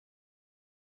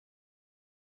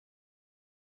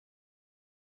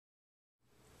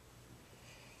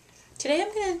Today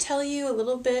I'm going to tell you a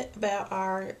little bit about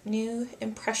our new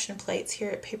impression plates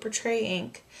here at Papertrey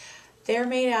Ink. They're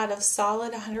made out of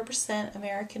solid 100%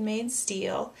 American-made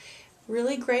steel,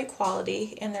 really great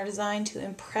quality, and they're designed to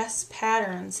impress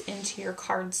patterns into your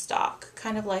cardstock,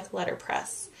 kind of like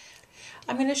letterpress.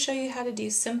 I'm going to show you how to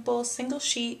do simple single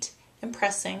sheet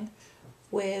impressing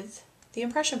with the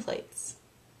impression plates.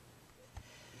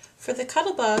 For the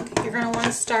Cuttlebug, you're going to want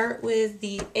to start with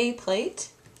the A plate,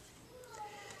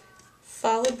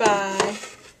 followed by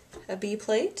a B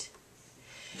plate,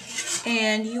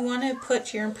 and you want to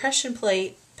put your impression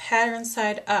plate pattern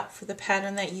side up for the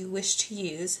pattern that you wish to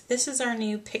use. This is our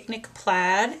new picnic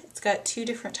plaid. It's got two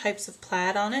different types of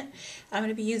plaid on it. I'm going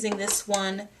to be using this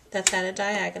one that's at a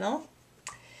diagonal.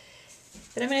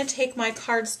 Then I'm going to take my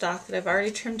cardstock that I've already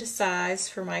trimmed to size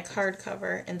for my card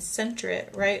cover and center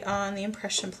it right on the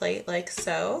impression plate like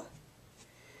so,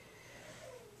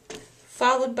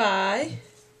 followed by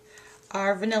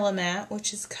our vanilla mat,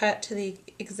 which is cut to the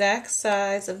exact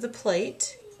size of the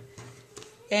plate,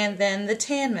 and then the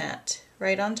tan mat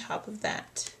right on top of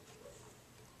that,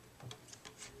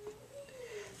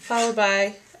 followed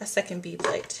by a second B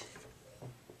plate.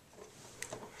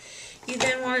 You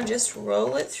then want to just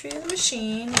roll it through the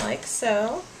machine like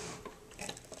so.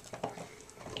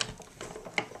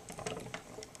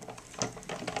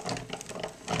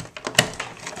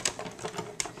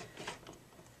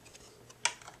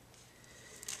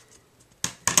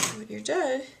 When you're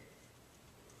done,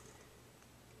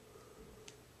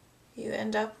 you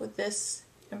end up with this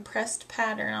impressed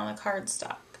pattern on the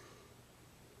cardstock.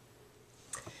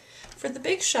 For the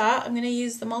Big Shot, I'm going to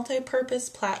use the multi-purpose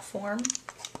platform.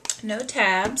 No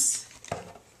tabs.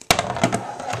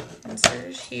 Insert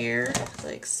it here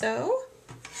like so.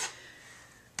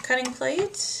 Cutting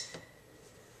plate.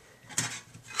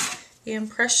 The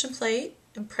impression plate,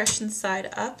 impression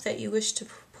side up that you wish to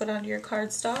put onto your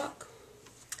cardstock.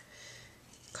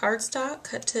 Cardstock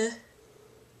cut to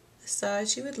the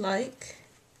size you would like.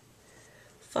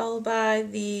 Followed by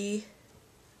the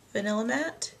vanilla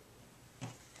mat.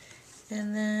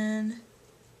 And then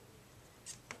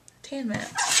tan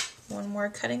mat. One more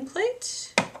cutting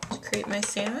plate to create my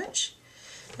sandwich,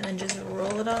 and then just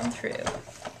roll it on through.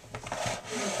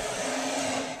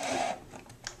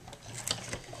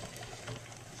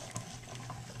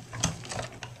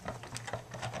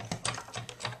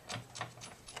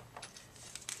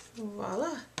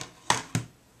 Voila!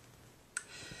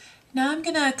 Now I'm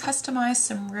going to customize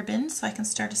some ribbon so I can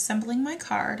start assembling my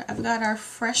card. I've got our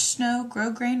Fresh Snow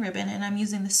Grow Grain ribbon, and I'm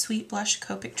using the Sweet Blush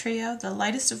Copic Trio, the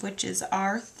lightest of which is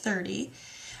R30.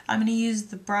 I'm going to use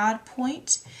the broad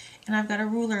point, and I've got a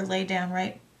ruler laid down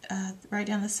right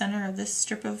down the center of this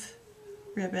strip of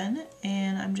ribbon,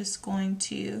 and I'm just going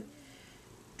to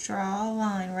draw a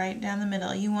line right down the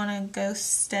middle. You want to go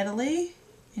steadily,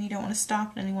 and you don't want to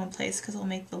stop in any one place because it'll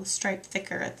make the stripe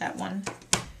thicker at that one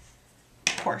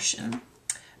portion.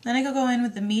 Then I go in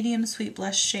with the medium sweet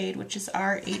blush shade, which is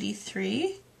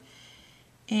R83,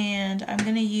 and I'm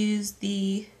going to use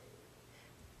the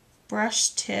brush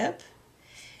tip,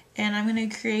 and I'm going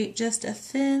to create just a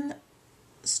thin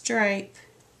stripe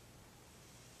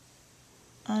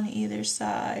on either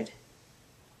side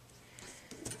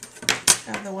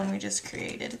of the one we just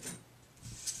created.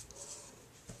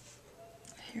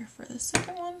 Here for the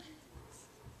second one.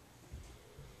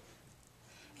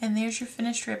 And there's your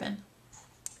finished ribbon.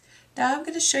 Now I'm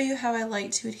going to show you how I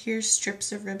like to adhere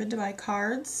strips of ribbon to my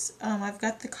cards. I've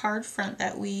got the card front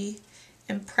that we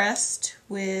impressed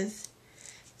with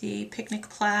the picnic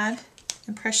plaid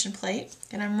impression plate,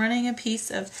 and I'm running a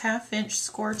piece of 1/2-inch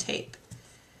score tape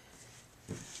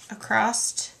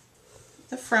across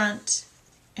the front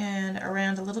and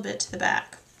around a little bit to the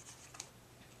back.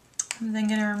 I'm then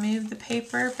going to remove the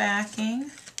paper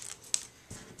backing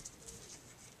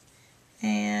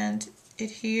and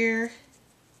adhere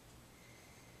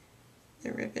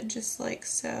the ribbon just like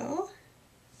so.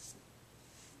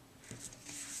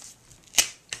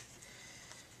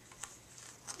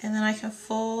 And then I can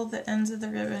fold the ends of the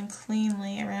ribbon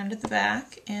cleanly around to the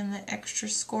back, and the extra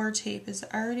score tape is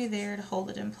already there to hold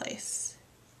it in place.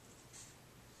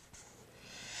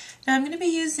 Now I'm going to be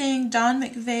using Don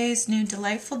McVeigh's new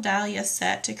Delightful Dahlia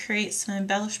set to create some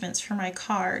embellishments for my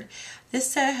card. This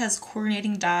set has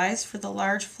coordinating dies for the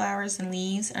large flowers and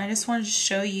leaves, and I just wanted to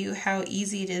show you how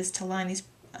easy it is to line these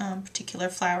particular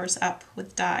flowers up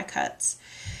with die cuts.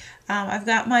 I've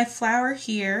got my flower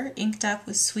here inked up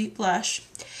with Sweet Blush,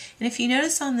 and if you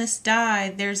notice on this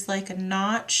die there's like a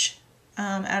notch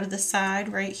out of the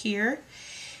side right here.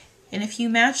 And if you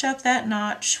match up that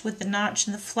notch with the notch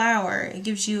in the flower, it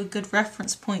gives you a good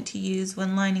reference point to use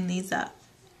when lining these up.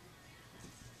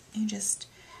 You just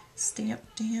stamp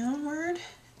downward.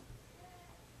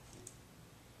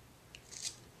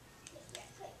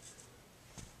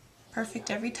 Perfect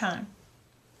every time.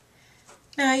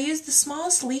 Now I used the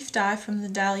smallest leaf die from the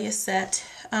Dahlia set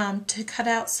to cut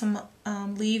out some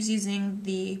leaves using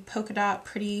the Polka Dot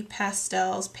Pretty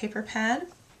Pastels paper pad.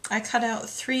 I cut out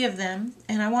 3 of them,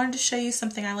 and I wanted to show you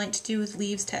something I like to do with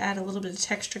leaves to add a little bit of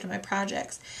texture to my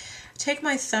projects. I take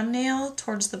my thumbnail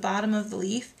towards the bottom of the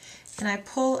leaf and I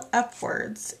pull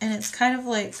upwards, and it's kind of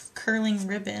like curling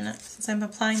ribbon. Since I'm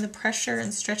applying the pressure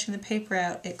and stretching the paper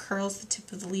out, it curls the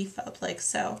tip of the leaf up like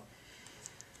so.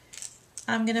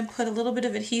 I'm going to put a little bit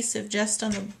of adhesive just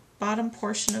on the bottom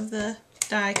portion of the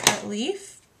die cut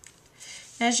leaf.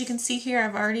 As you can see here,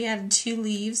 I've already added 2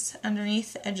 leaves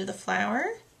underneath the edge of the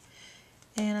flower,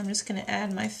 and I'm just going to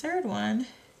add my 3rd one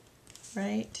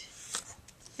right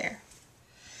there.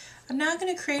 I'm now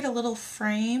going to create a little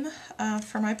frame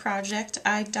for my project.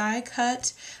 I die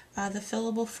cut the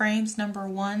fillable frames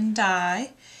 #1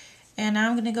 die, and now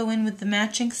I'm going to go in with the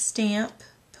matching stamp,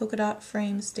 polka dot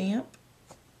frame stamp.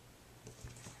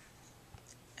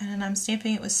 And I'm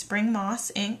stamping it with Spring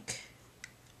Moss ink,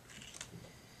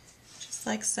 just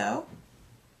like so.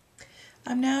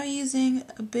 I'm now using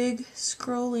a big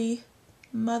scrolly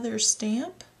Mother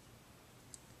stamp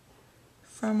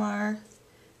from our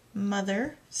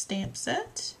Mother stamp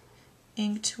set,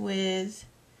 inked with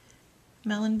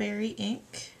Melonberry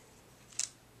ink,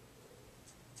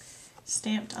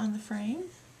 stamped on the frame.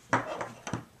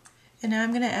 And now I'm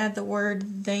going to add the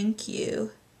word thank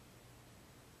you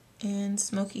in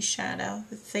Smoky Shadow.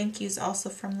 The thank you is also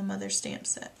from the Mother stamp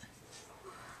set.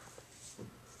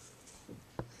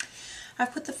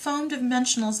 I've put the foam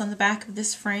dimensionals on the back of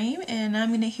this frame, and I'm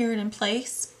going to adhere it in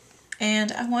place.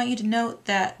 And I want you to note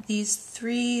that these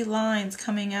 3 lines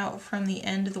coming out from the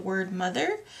end of the word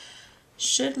Mother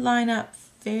should line up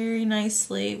very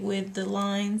nicely with the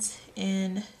lines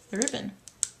in the ribbon.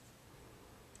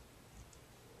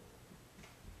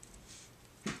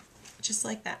 Just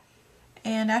like that.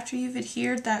 And after you've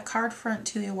adhered that card front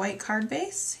to a white card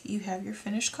base, you have your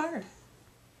finished card.